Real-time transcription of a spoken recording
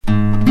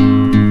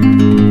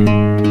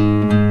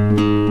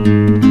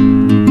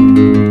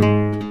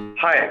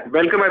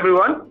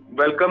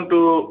welcome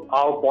to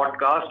our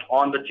podcast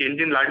on the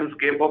changing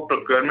landscape of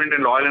procurement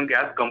in oil and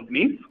gas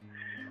companies.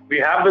 We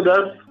have with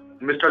us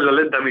Mr.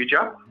 Lalit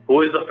Dhamecha,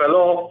 who is a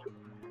fellow of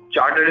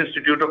Chartered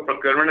Institute of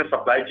Procurement and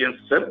Supply Chain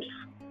SIPS.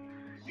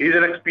 He is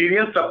an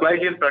experienced supply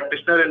chain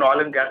practitioner in oil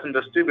and gas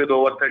industry with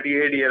over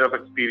 38 years of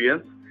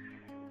experience.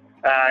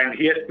 And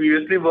he has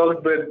previously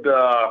worked with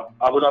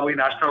Abu Dhabi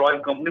National Oil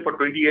Company for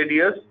 28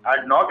 years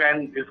at NOC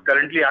and is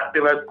currently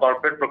active as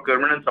corporate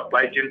procurement and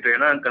supply chain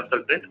trainer and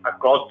consultant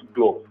across the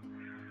globe.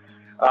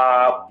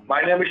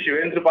 My name is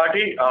Shivendra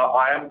Tripathi.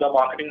 I am the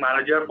marketing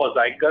manager for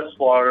Zycus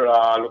for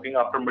looking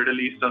after Middle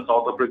East and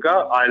South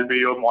Africa. I'll be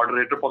your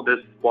moderator for this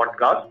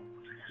podcast.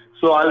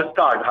 So I'll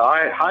start.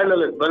 Hi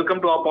Lalit.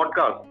 Welcome to our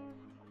podcast.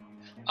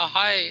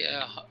 Hi,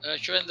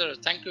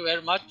 Shivendra. Thank you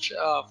very much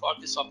for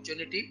this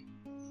opportunity.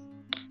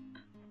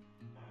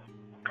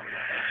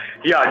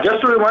 Yeah, just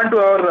to remind to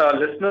our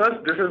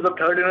listeners, this is the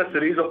third in a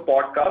series of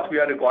podcasts we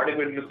are recording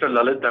with Mr.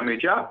 Lalit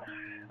Dhamecha.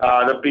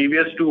 The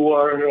previous two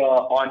were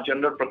on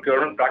general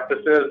procurement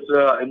practices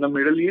in the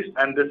Middle East,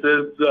 and this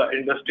is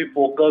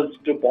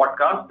industry-focused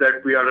podcast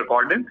that we are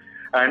recording,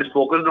 and it's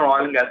focused on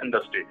oil and gas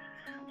industry.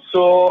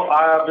 So,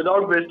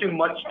 without wasting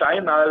much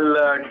time,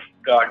 I'll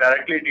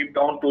directly deep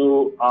down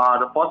to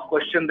the first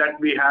question that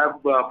we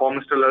have for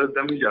Mr. Lalit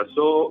Dhamecha.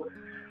 So,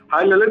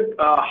 hi Lalit,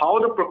 how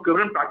the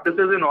procurement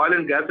practices in oil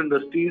and gas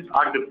industries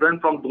are different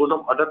from those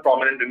of other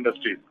prominent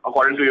industries,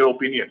 according to your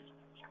opinion?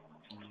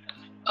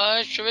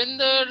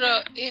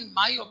 Shivendra, in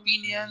my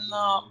opinion,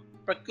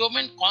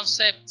 procurement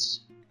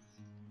concepts,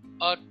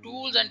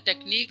 tools and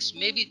techniques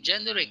may be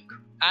generic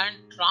and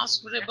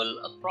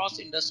transferable across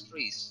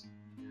industries.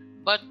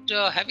 But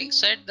having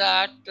said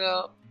that,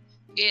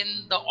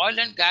 in the oil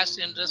and gas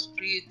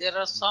industry, there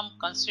are some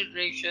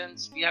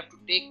considerations we have to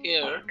take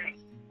care,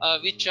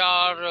 which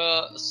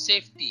are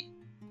safety,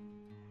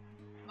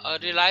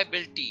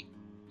 reliability,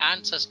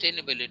 and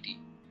sustainability.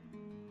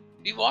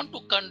 We want to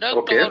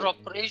conduct our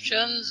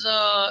operations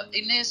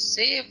in a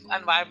safe,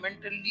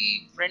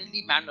 environmentally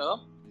friendly manner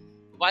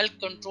while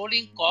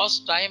controlling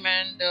cost, time,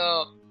 and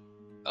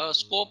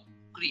scope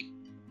creep.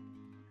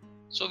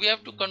 So we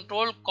have to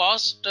control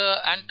cost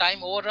and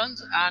time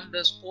overruns and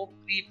scope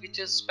creep, which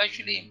is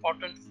especially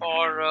important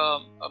for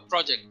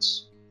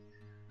projects.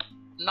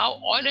 Now,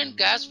 oil and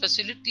gas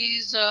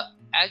facilities,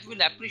 as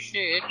we'll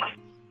appreciate,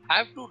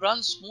 have to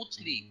run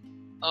smoothly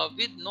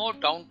with no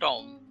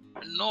downtime,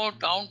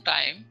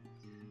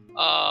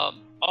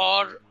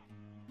 or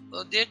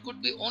there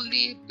could be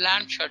only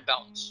planned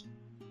shutdowns.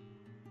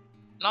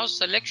 Now,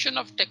 selection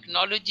of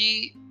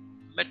technology,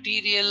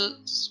 material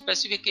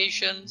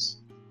specifications,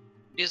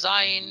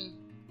 design,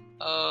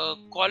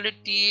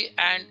 quality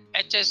and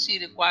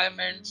HSE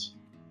requirements,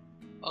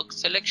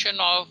 selection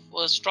of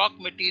stock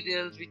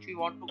materials which we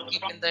want to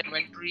keep in the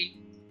inventory,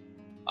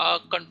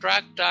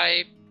 contract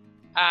type,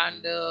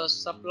 and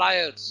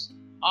suppliers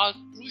are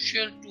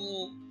crucial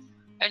to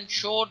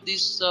ensure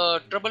these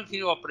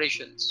trouble-free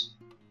operations.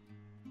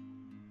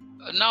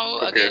 Now,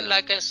 again,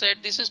 like I said,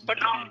 this is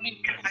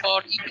particularly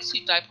for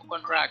EPC type of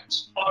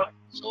contracts.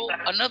 So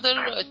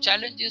another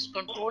challenge is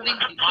controlling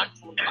demand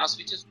forecast,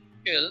 which is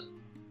crucial,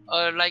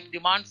 like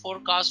demand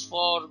forecast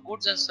for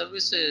goods and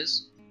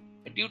services.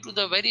 Due to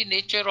the very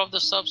nature of the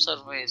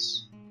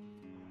subsurface,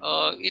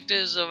 it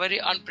is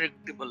very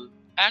unpredictable,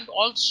 and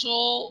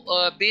also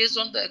based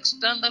on the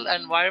external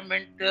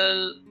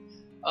environmental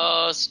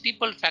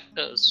steeple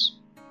factors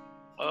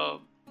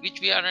which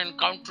we are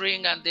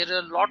encountering, and there are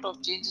a lot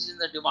of changes in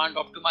the demand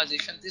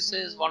optimization. This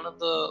is one of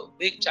the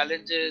big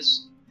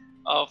challenges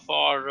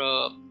for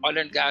oil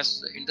and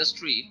gas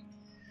industry.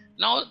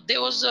 Now,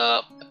 there was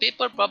a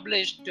paper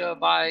published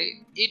by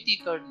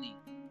A.T. Kearney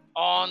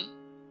on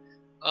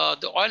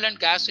the oil and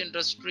gas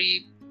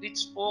industry, which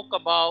spoke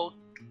about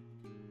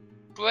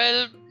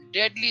 12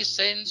 deadly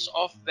sins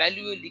of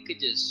value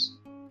leakages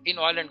in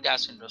oil and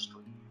gas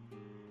industry.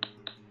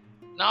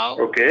 Now,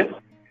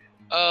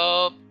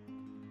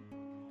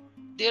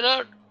 there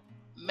are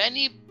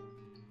many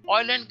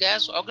oil and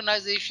gas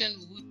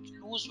organizations which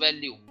lose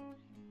value,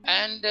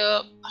 and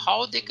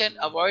how they can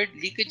avoid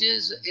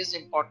leakages is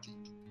important.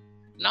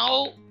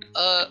 Now,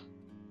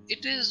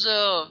 it is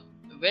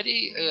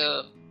very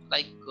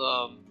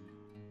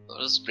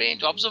a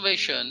strange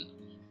observation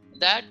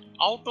that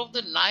out of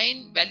the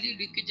 9 value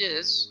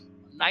leakages,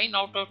 9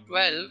 out of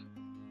 12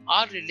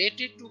 are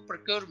related to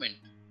procurement.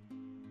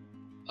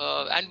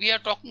 And we are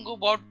talking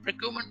about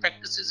procurement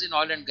practices in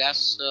oil and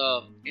gas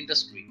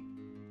industry.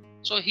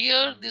 So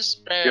here, this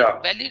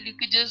value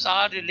leakages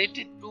are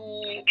related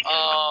to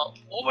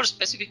over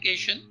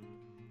specification,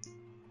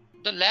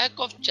 the lack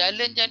of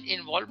challenge and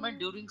involvement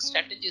during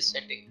strategy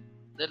setting,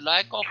 the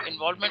lack of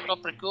involvement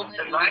of procurement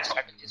during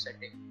strategy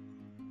setting.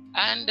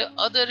 And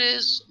other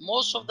is,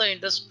 most of the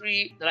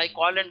industry, like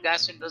oil and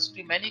gas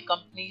industry, many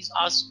companies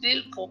are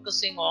still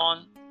focusing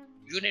on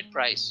unit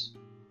price,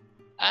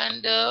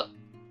 and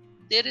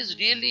there is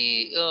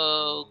really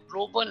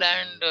global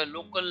and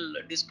local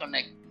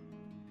disconnect.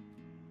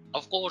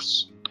 Of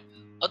course,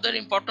 other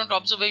important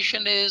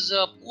observation is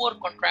poor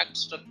contract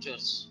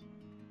structures,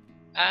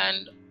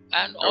 and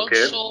and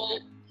Okay. also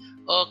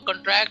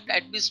contract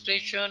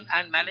administration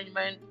and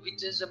management,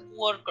 which is a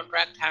poor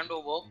contract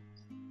handover.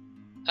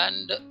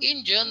 And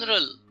in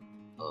general,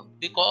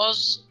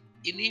 because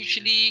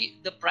initially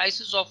the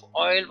prices of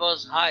oil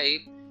was high,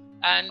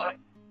 and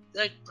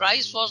the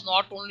price was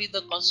not only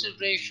the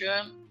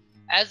consideration.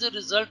 As a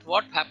result,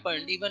 what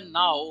happened even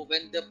now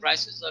when the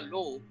prices are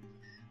low,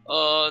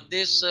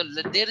 there is a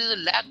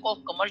lack of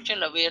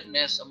commercial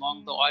awareness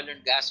among the oil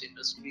and gas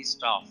industry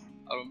staff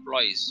or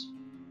employees.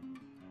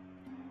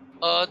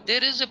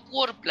 There is a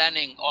poor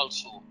planning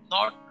also,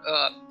 not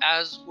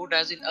as good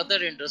as in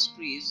other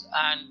industries,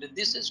 and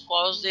this is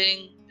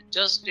causing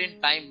just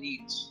in time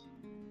needs.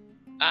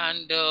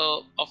 And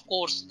of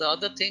course, the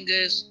other thing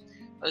is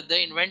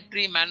the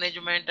inventory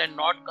management and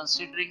not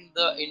considering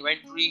the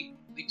inventory,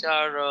 which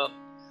are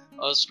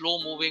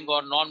slow moving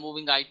or non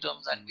moving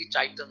items, and which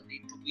items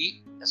need to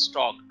be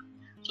stocked.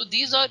 So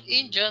these are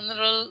in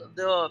general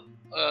the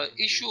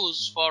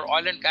issues for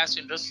oil and gas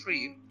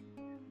industry.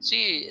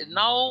 See,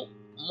 now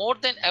more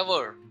than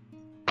ever,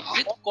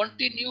 with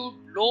continued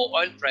low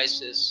oil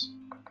prices,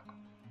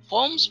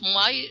 firms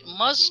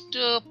must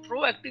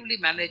proactively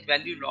manage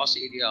value loss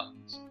area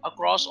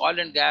across oil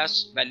and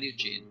gas value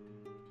chain.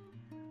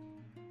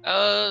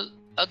 Uh,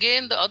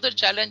 Again, the other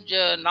challenge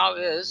now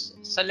is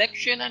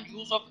selection and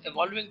use of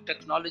evolving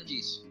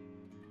technologies.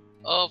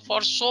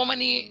 For so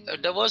many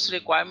diverse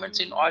requirements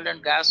in oil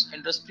and gas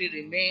industry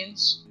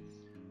remains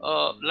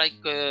like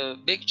a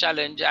big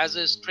challenge, as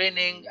is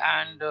training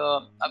and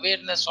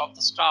awareness of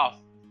the staff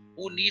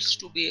who needs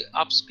to be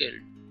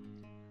upskilled.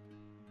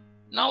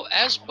 Now,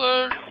 as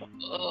per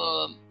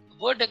uh,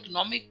 World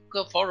Economic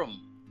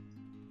Forum,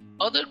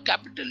 other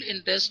capital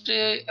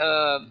industry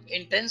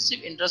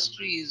intensive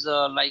industries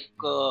like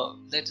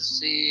let us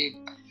say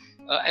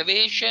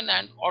aviation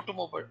and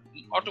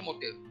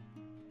automotive,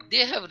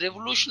 they have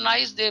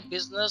revolutionized their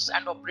business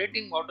and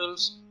operating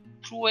models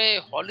through a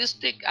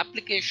holistic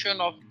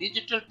application of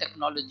digital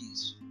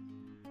technologies.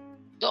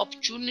 The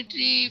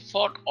opportunity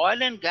for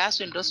oil and gas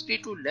industry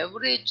to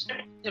leverage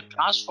the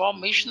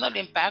transformational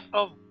impact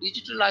of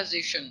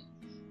digitalization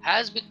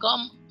has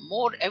become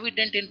more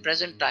evident in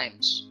present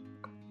times.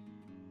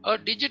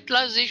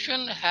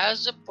 Digitalization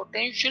has a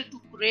potential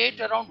to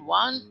create around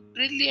 $1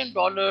 trillion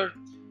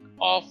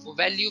of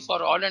value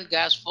for oil and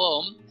gas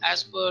firm,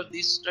 as per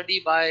this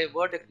study by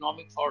World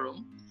Economic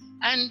Forum.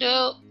 And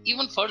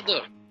even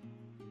further,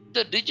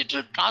 the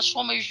digital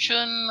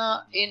transformation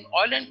in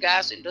oil and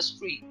gas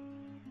industry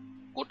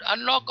could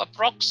unlock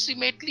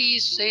approximately,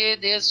 say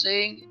they're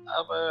saying,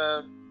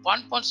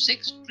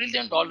 $1.6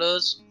 trillion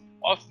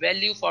of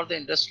value for the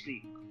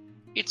industry,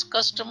 its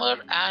customer,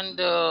 and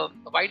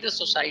wider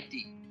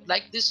society.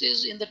 Like this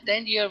is in the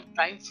 10-year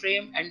time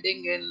frame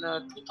ending in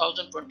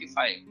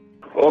 2025.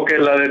 Okay,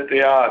 Lalit.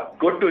 Yeah,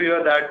 good to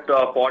hear that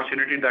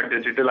opportunity that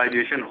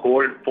digitalization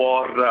hold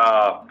for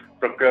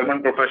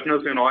procurement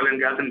professionals in oil and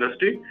gas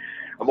industry.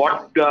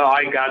 What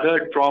I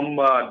gathered from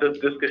this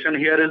discussion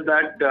here is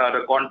that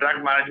the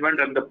contract management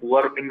and the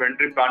poor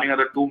inventory planning are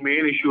the two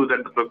main issues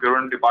that the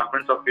procurement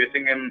departments are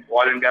facing in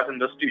oil and gas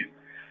industries.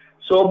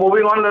 So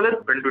moving on,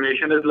 Lalit,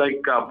 continuation is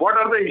like, what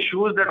are the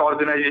issues that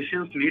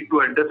organizations need to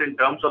address in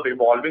terms of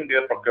evolving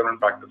their procurement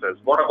practices?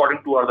 What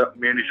according to are the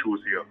main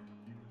issues here?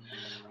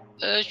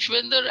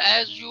 Shwinder,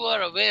 as you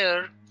are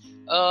aware,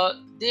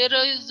 there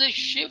is a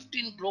shift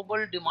in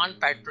global demand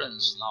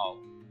patterns now.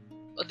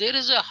 There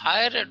is a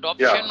higher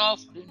adoption Yeah. of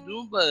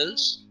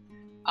renewables,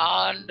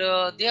 and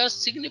they are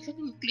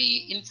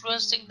significantly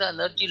influencing the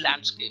energy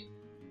landscape.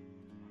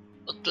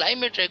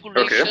 Climate Okay.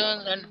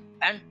 regulations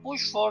and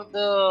push for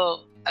the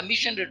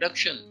emission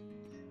reduction.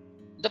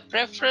 The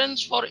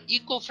preference for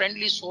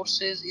eco-friendly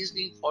sources is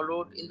being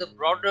followed in the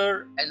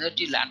broader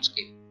energy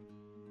landscape.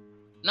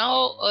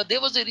 Now, there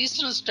was a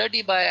recent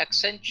study by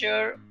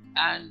Accenture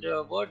and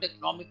World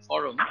Economic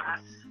Forum,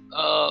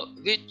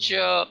 which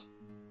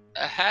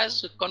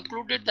has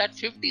concluded that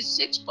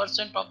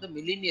 56% of the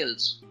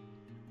millennials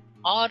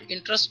are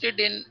interested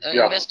in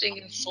Yeah. investing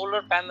in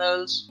solar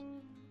panels,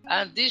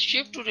 and this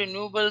shift to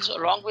renewables,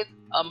 along with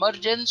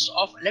emergence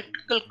of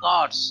electrical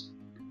cars,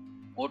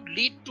 could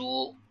lead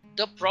to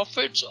the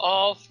profits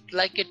of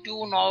like a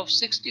tune of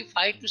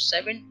 65 to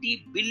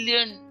 70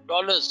 billion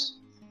dollars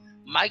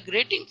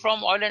migrating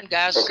from oil and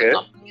gas Okay.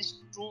 companies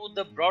to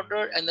the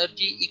broader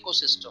energy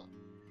ecosystem.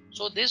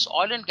 So this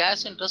oil and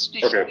gas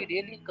industry should Okay. be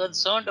really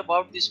concerned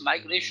about this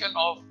migration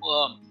of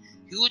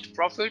huge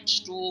profits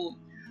to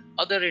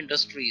other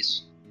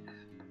industries.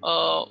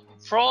 Uh,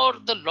 for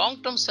the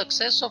long-term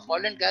success of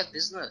oil and gas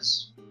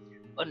business,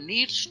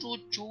 needs to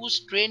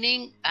choose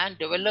training and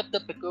develop the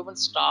procurement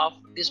staff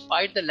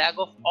despite the lack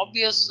of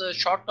obvious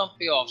short-term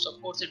payoffs.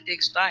 Of course, it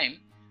takes time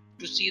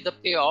to see the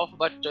payoff,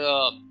 but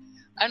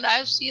and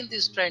I've seen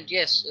this trend.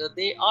 Yes,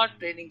 they are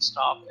training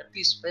staff, at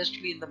least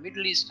especially in the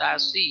Middle East.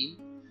 I've seen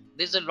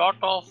there's a lot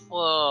of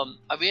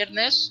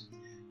awareness,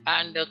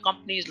 and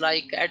companies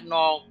like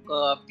ADNOC,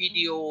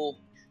 PDO,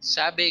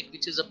 SABIC,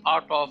 which is a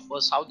part of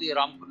Saudi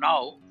Aramco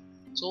now,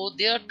 So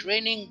they are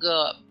training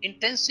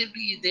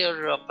intensively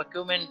their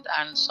procurement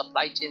and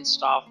supply chain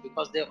staff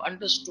because they have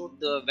understood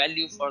the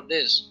value for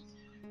this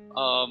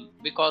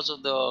because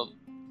of the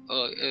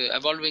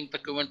evolving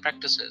procurement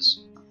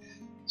practices.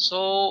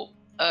 So,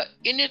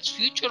 in its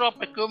Future of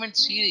Procurement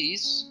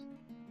series,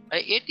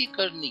 A.T.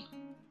 Kearney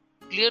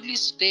clearly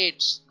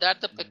states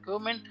that the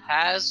procurement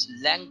has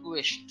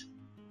languished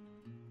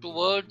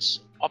towards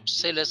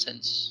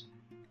obsolescence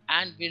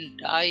and will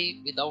die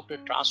without a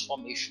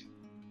transformation.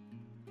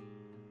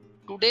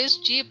 Today's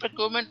chief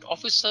procurement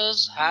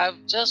officers have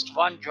just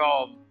one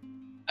job: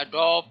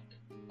 adopt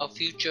a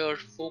future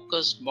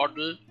focused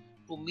model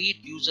to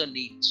meet user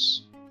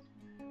needs.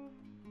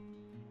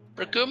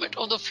 Procurement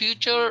of the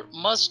future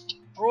must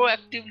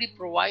proactively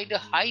provide a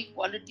high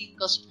quality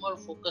customer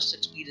focused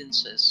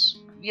experiences.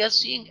 We are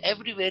seeing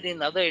everywhere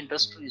in other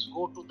industries,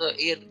 go to the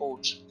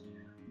airports,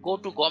 go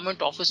to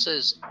government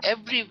offices,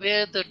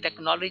 everywhere the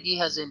technology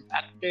has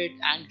impacted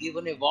and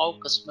given a wow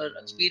customer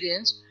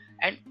experience,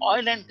 and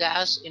oil and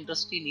gas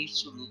industry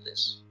needs to do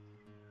this.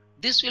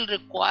 This will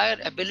require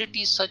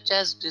abilities such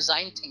as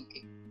design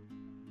thinking,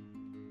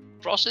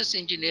 process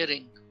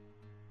engineering,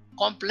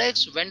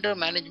 complex vendor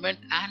management,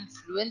 and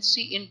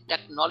fluency in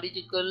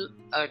technology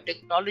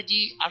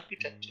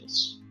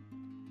architectures.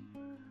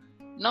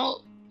 Now,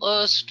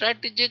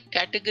 strategic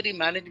category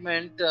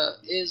management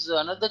is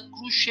another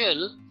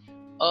crucial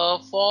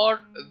for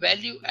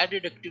value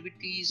added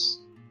activities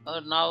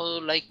now,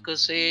 like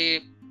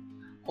say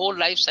whole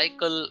life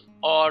cycle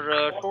or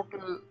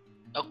total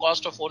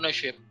cost of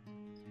ownership,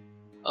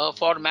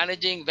 for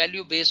managing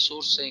value based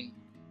sourcing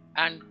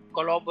and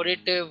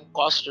collaborative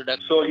cost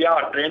reduction. So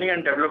yeah, training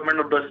and development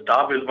of the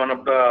staff is one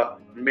of the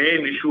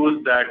main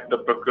issues that the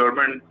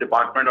procurement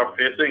department are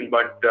facing.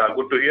 But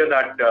good to hear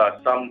that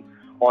some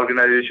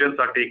organizations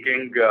are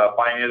taking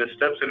pioneer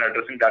steps in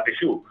addressing that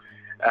issue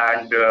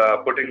and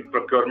putting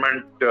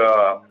procurement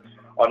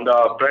on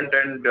the front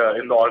end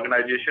in the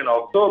organization.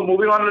 So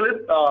moving on,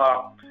 Lalit,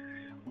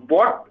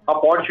 what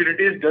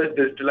opportunities does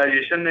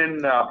digitalization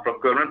in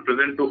procurement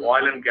present to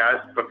oil and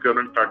gas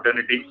procurement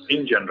fraternity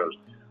in general?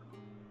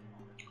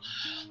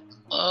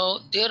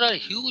 There are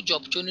huge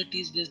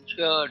opportunities which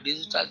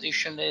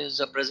digitalization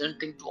is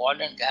presenting to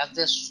oil and gas.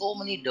 There's so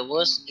many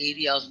diverse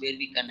areas where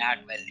we can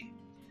add value,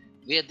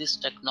 where this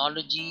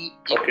technology,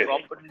 if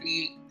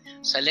properly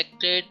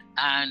selected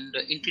and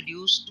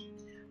introduced,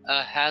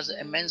 has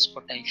immense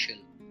potential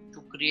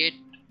to create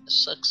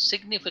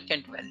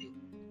significant value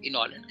in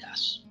oil and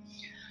gas.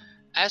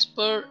 As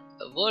per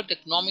World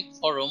Economic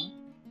Forum,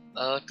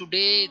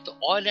 today the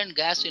oil and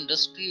gas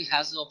industry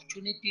has the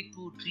opportunity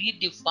to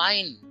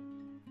redefine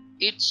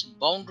its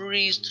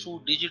boundaries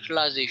through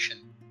digitalization.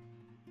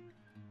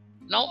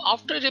 Now,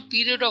 after a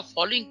period of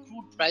falling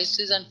crude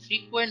prices and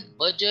frequent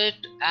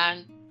budget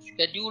and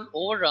schedule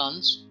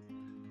overruns,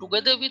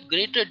 together with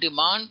greater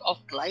demand of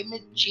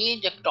climate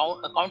change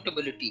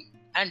accountability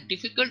and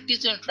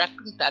difficulties in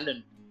attracting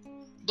talent,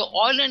 the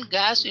oil and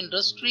gas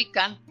industry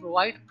can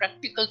provide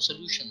practical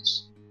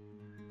solutions.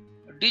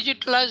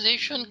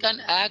 Digitalization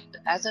can act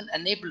as an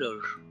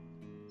enabler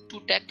to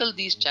tackle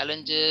these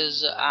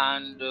challenges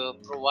and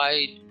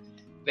provide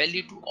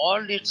value to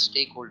all its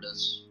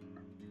stakeholders.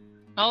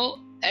 Now,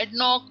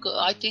 ADNOC,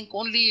 I think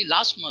only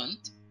last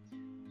month,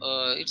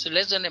 it's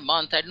less than a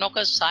month, ADNOC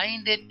has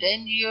signed a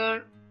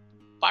 10-year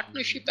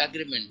partnership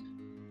agreement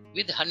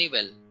with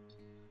Honeywell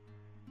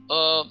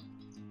for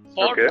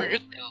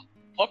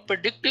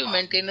predictive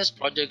maintenance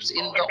projects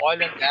in the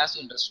oil and gas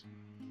industry,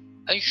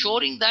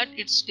 ensuring that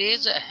it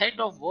stays ahead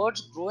of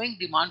world's growing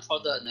demand for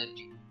the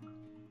energy.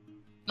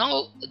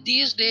 Now,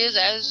 these days,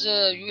 as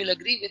you will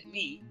agree with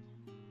me,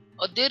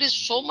 there is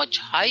so much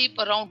hype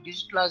around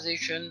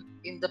digitalization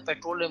in the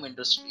petroleum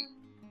industry,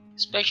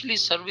 especially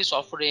service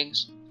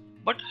offerings,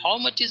 but how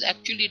much is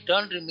actually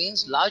done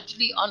remains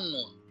largely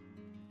unknown.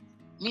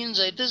 Means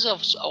it is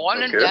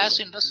oil and gas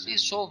industry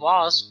is so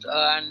vast,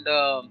 and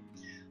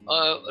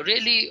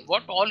really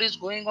what all is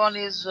going on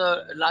is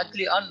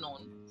largely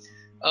unknown.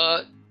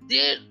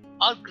 There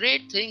are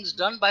great things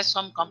done by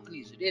some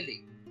companies,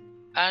 really,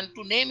 and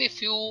to name a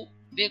few,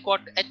 we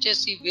got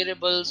HSE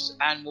wearables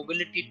and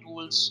mobility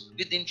tools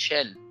within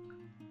Shell,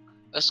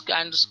 a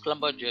scanned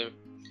Schlumberger,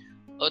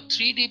 a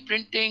 3D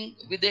printing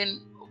within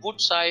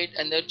Woodside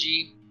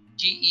Energy,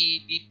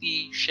 GE,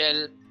 BP,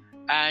 Shell,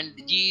 and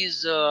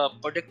GE's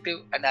predictive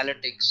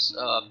analytics,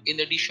 in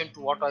addition to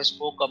what I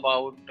spoke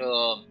about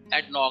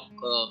ADNOC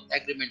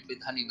agreement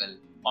with Honeywell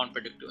on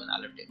predictive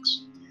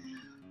analytics.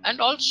 And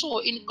also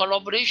in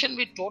collaboration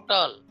with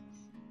Total,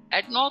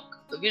 ADNOC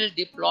will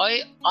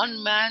deploy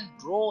unmanned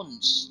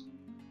drones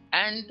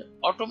and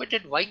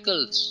automated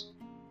vehicles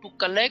to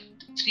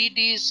collect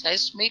 3D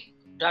seismic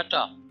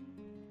data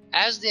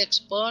as they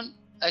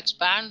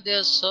expand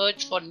their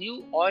search for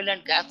new oil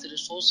and gas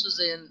resources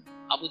in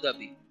Abu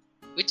Dhabi,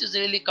 which is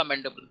really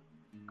commendable.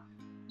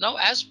 Now,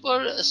 as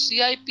per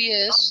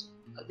CIPS,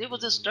 there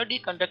was a study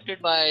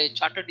conducted by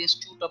Chartered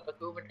Institute of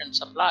Procurement and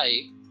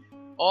Supply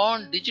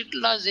on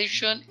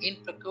digitalization in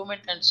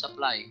procurement and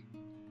supply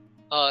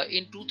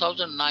in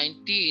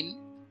 2019,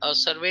 a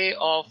survey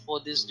of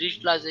these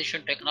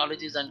digitalization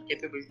technologies and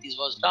capabilities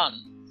was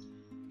done,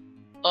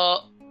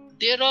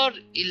 there are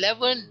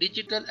 11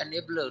 digital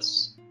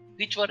enablers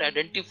which were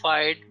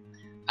identified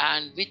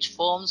and which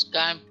firms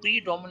can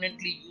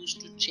predominantly use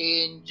to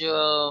change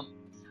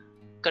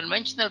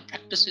conventional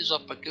practices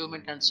of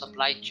procurement and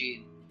supply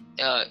chain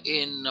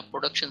in a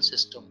production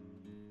system.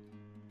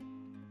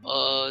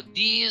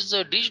 These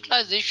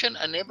digitalization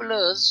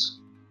enablers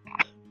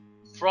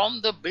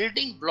from the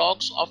building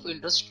blocks of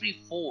Industry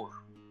 4.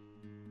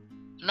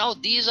 Now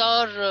these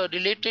are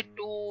related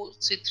to,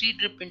 say,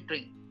 3D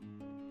printing,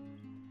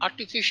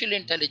 artificial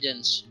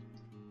intelligence,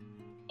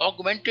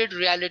 augmented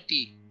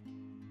reality,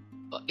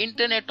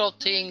 Internet of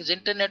Things,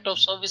 Internet of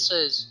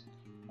Services,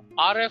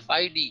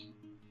 RFID,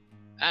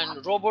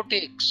 and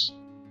robotics,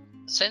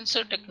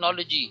 sensor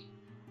technology,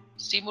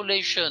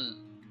 simulation,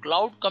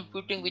 cloud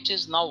computing, which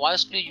is now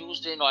vastly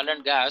used in oil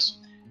and gas,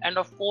 and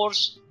of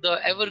course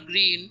the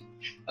evergreen,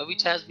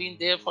 which has been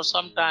there for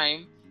some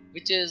time,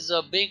 which is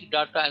big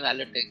data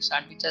analytics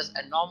and which has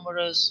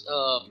enormous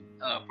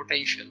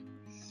potential.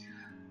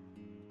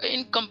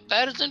 In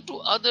comparison to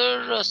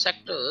other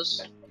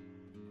sectors,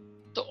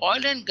 the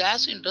oil and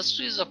gas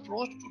industry's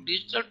approach to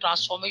digital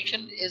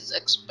transformation is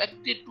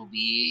expected to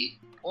be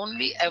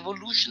only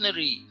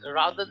evolutionary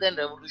rather than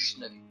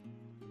revolutionary.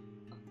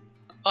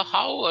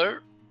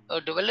 However,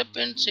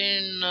 developments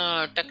in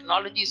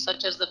technologies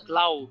such as the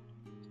cloud,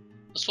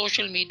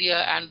 social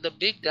media, and the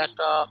big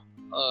data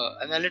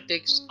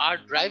analytics are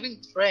driving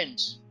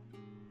trends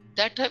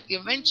that have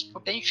immense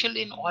potential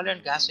in oil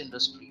and gas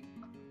industry.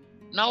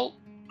 Now,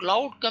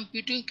 cloud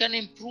computing can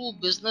improve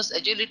business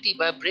agility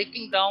by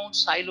breaking down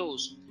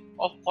silos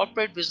of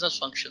corporate business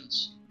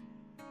functions.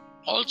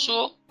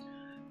 Also,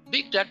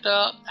 big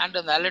data and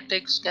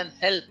analytics can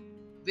help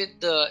with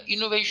the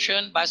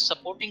innovation by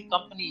supporting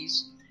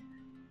companies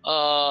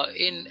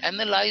in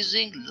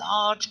analyzing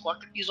large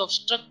quantities of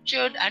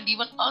structured and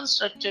even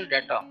unstructured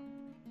data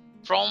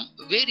from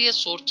various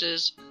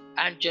sources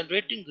and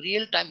generating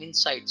real-time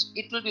insights.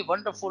 It will be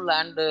wonderful,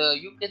 and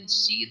you can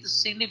see the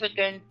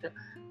significant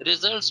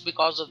results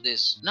because of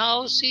this.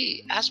 Now,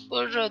 see, as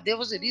per there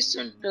was a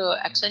recent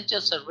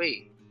Accenture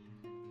survey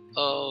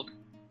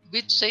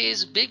which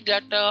says big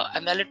data,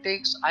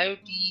 analytics,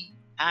 IoT,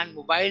 and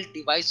mobile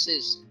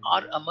devices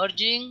are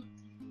emerging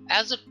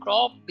as a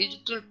top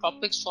digital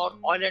topics for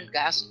oil and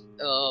gas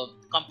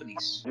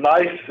companies.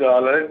 Nice,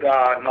 Lalit.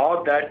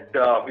 Now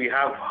that we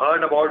have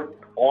heard about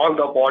all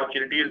the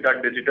opportunities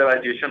that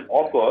digitalization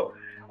offer,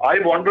 I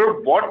wonder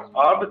what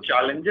are the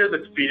challenges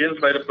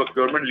experienced by the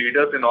procurement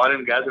leaders in oil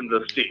and gas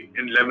industry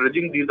in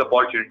leveraging these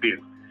opportunities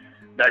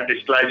that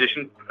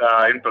digitalization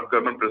in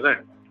procurement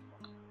present.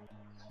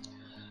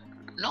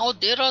 Now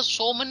there are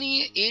so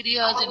many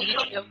areas in which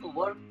we have to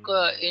work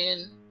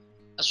in,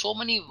 so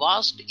many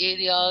vast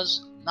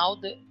areas. Now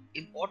the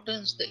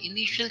importance, the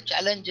initial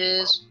challenge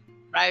is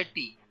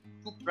priority.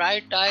 To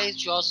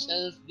prioritize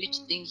yourself, which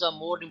things are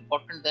more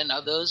important than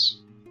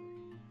others,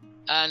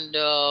 and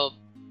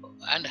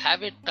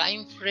have a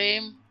time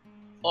frame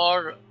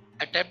for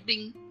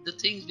attempting the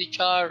things which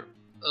are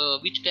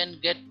which can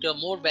get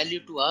more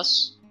value to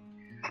us.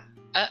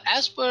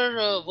 As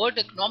per World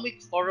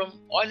Economic Forum,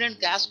 oil and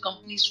gas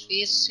companies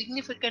face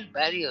significant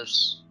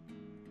barriers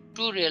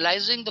to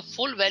realizing the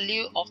full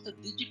value of the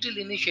digital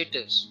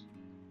initiatives.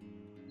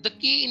 The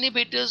key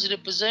innovators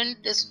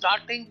represent a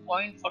starting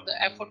point for the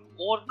effort to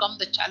overcome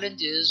the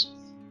challenges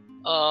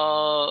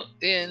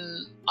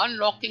in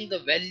unlocking the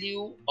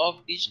value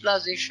of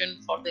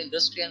digitalization for the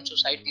industry and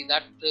society.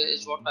 That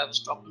is what I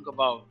was talking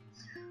about.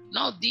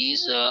 Now,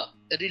 these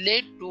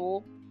relate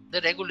to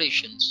the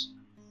regulations.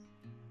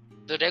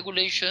 The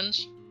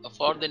regulations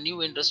for the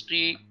new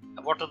industry,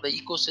 what are the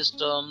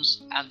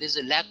ecosystems, and there's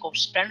a lack of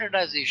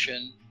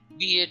standardization,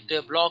 be it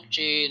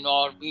blockchain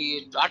or be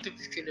it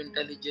artificial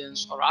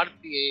intelligence or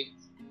RPA,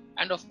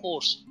 and of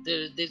course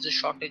there's a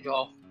shortage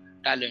of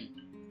talent.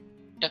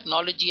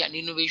 Technology and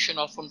innovation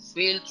often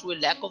fail through a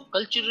lack of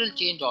cultural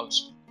change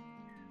also.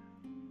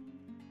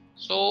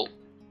 So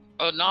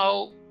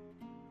now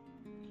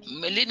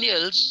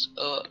millennials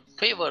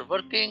favor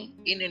working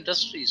in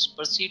industries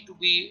perceived to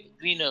be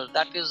greener.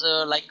 That is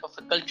like of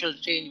a cultural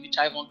change which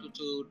I wanted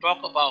to talk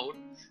about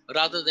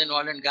rather than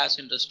oil and gas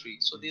industry.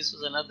 So this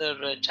is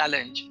another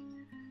challenge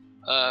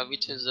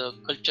which is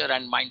culture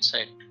and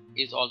mindset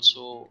is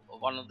also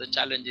one of the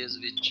challenges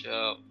which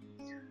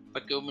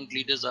procurement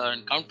leaders are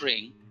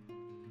encountering.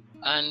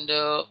 And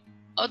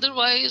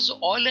otherwise,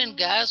 oil and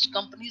gas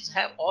companies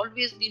have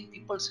always been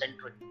people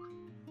centric.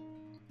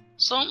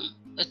 Some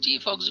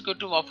chief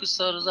executive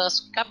officers are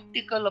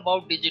skeptical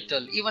about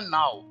digital even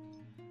now,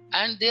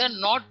 and they are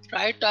not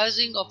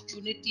prioritizing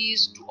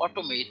opportunities to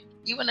automate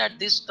even at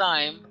this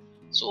time.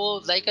 So,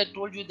 like I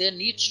told you, there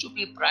needs to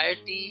be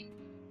priority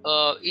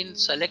in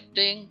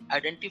selecting,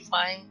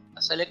 identifying,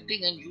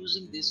 selecting, and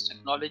using these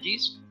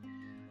technologies.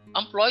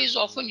 Employees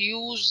often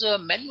use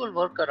manual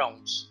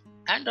workarounds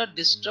and are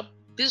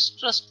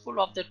distrustful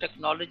of the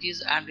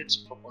technologies and its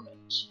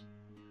proponents.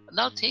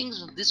 Now,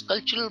 this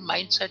cultural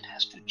mindset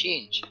has to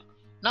change. It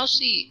is not only about technology, it is also about the culture. Now, see, Now,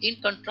 see,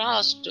 in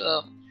contrast,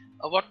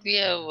 what we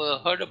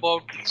have heard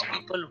about these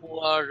people who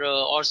are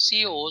or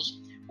CEOs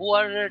who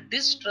are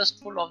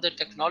distrustful of the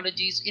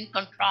technologies. In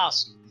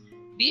contrast,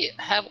 we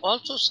have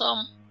also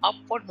some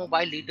upward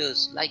mobile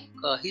leaders like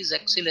His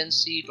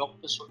Excellency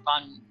Dr.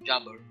 Sultan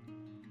Jaber,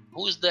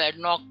 who is the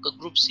ADNOC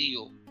Group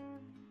CEO.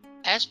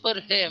 As per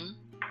him,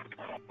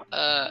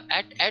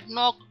 at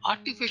ADNOC,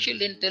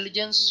 artificial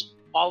intelligence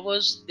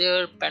powers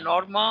their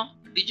Panorama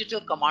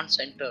digital command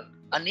center,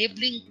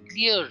 enabling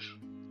clear,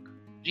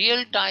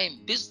 real-time,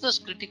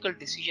 business-critical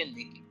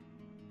decision-making.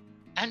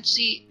 And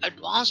see,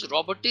 advanced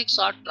robotics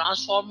are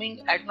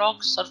transforming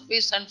ADNOC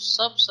surface and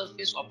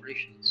subsurface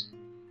operations.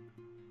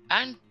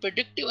 And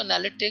predictive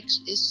analytics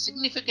is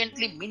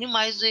significantly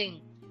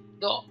minimizing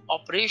the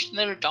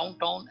operational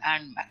downtime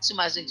and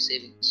maximizing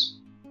savings.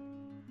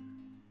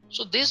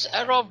 So this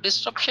era of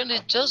disruption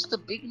is just the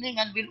beginning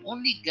and will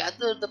only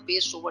gather the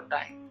pace over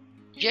time.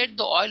 Yet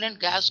the oil and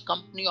gas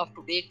company of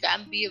today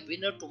can be a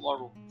winner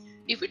tomorrow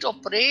if it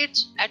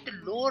operates at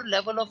a lower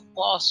level of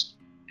cost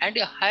and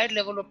a higher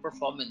level of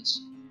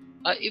performance.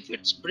 If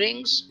it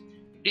brings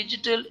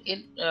digital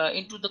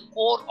into the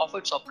core of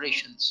its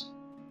operations,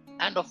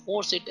 and of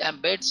course it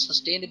embeds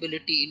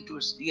sustainability into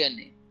its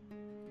DNA,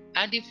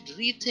 and if it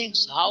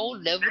rethinks how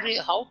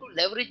to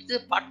leverage the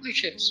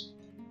partnerships,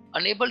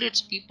 enable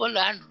its people,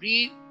 and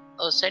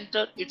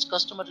re-center its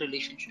customer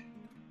relationship.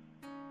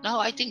 Now,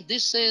 I think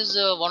this is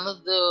one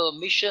of the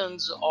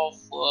missions of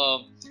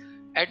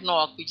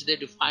ADNOC, which they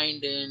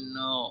defined in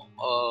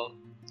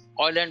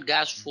Oil and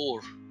Gas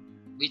 4,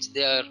 which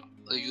they are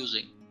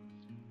using.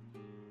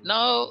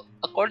 Now,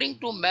 according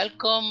to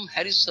Malcolm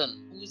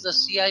Harrison, who is the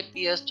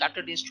CIPS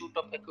Chartered Institute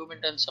of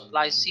Procurement and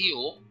Supply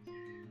CEO,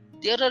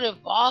 there are a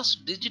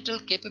vast digital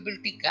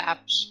capability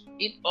gaps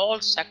in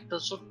all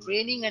sectors. So,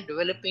 training and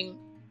developing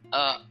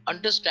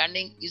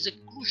understanding is a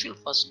crucial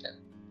first step.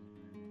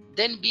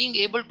 Then, being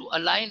able to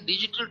align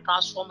digital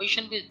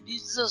transformation with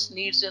business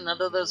needs is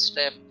another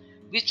step,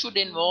 which should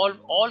involve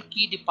all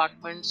key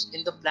departments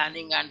in the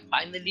planning. And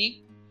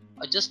finally,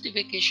 a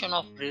justification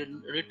of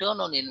return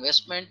on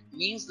investment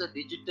means the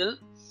digital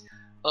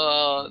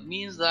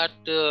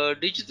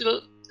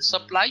digital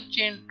supply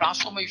chain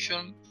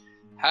transformation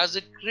has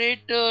a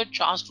greater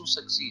chance to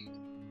succeed.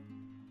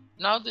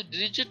 Now, the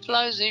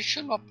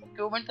digitalization of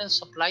procurement and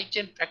supply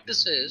chain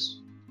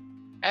practices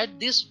at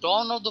this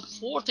dawn of the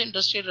fourth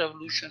industrial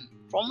revolution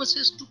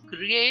promises to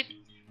create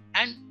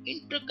an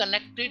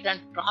interconnected and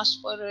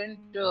transparent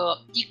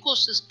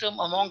ecosystem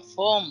among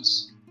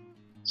firms,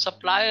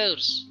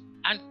 suppliers,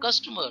 and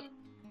customers,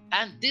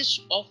 and this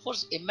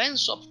offers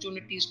immense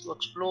opportunities to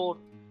explore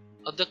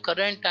the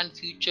current and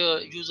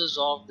future uses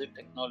of the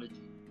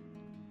technology.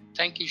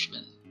 Thank you,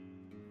 Shmin.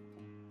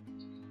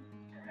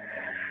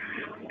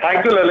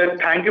 Thank you,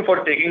 Lalit. Thank you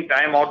for taking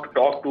time out to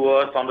talk to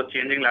us on the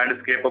changing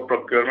landscape of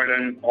procurement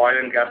and oil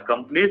and gas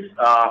companies.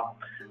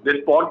 This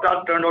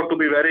podcast turned out to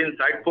be very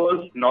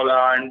insightful,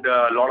 and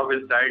a lot of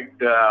insight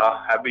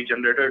have been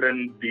generated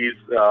in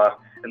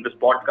this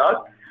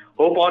podcast.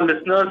 Hope all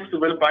listeners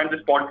will find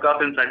this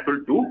podcast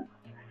insightful too.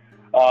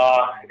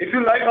 If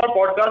you like our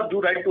podcast,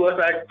 do write to us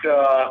at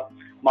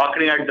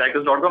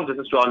marketing@zycus.com. This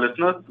is to our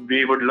listeners.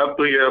 We would love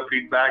to hear your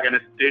feedback and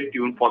stay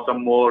tuned for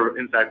some more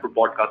insightful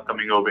podcasts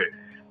coming your way.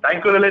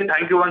 Thank you, Lalit.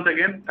 Thank you once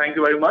again. Thank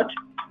you very much.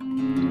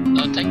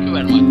 Thank you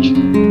very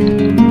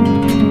much.